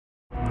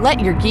Let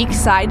your geek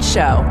side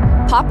show.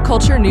 Pop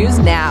culture news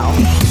now.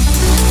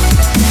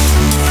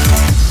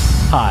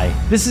 Hi,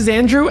 this is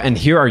Andrew, and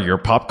here are your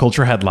pop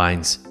culture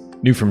headlines.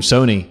 New from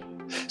Sony.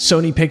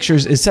 Sony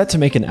Pictures is set to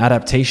make an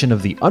adaptation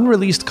of the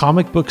unreleased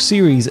comic book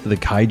series The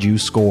Kaiju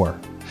Score.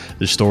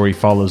 The story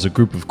follows a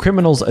group of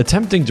criminals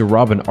attempting to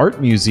rob an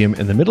art museum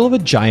in the middle of a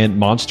giant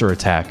monster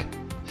attack.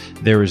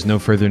 There is no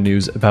further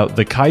news about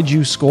The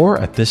Kaiju Score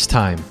at this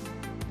time.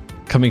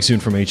 Coming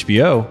soon from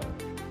HBO.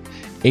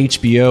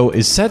 HBO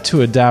is set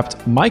to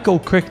adapt Michael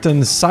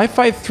Crichton's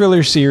sci-fi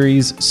thriller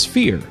series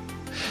Sphere.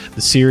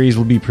 The series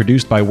will be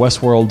produced by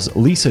Westworld's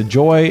Lisa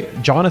Joy,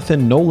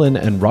 Jonathan Nolan,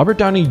 and Robert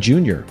Downey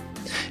Jr.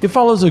 It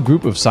follows a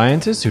group of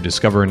scientists who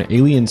discover an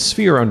alien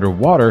sphere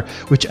underwater,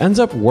 which ends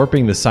up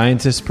warping the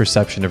scientists'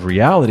 perception of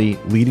reality,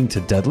 leading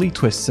to deadly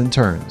twists and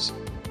turns.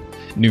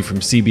 New from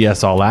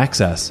CBS All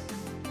Access.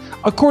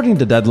 According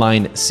to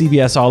Deadline,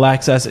 CBS All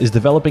Access is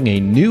developing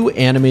a new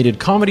animated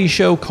comedy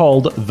show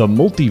called The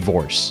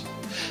Multivorse.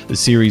 The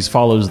series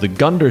follows the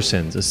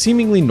Gundersons, a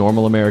seemingly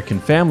normal American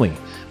family,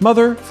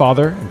 mother,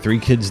 father, and 3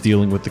 kids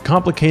dealing with the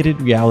complicated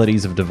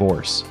realities of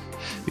divorce.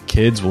 The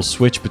kids will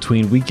switch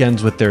between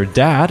weekends with their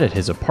dad at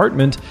his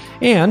apartment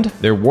and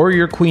their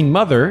warrior queen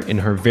mother in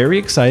her very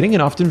exciting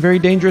and often very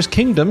dangerous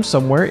kingdom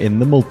somewhere in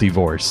the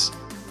multiverse.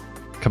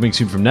 Coming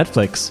soon from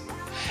Netflix.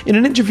 In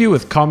an interview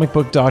with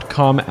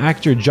comicbook.com,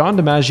 actor John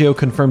DiMaggio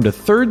confirmed a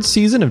 3rd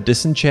season of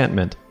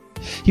Disenchantment.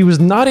 He was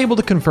not able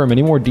to confirm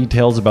any more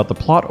details about the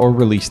plot or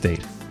release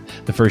date.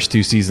 The first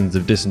 2 seasons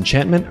of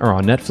Disenchantment are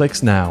on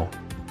Netflix now.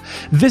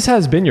 This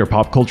has been your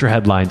Pop Culture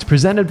Headlines,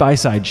 presented by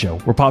Sideshow,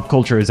 where pop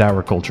culture is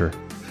our culture.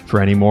 For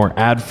any more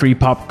ad-free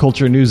pop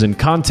culture news and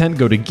content,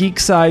 go to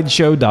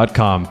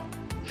geeksideshow.com.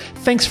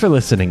 Thanks for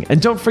listening,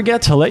 and don't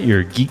forget to let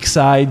your geek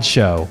side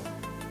show.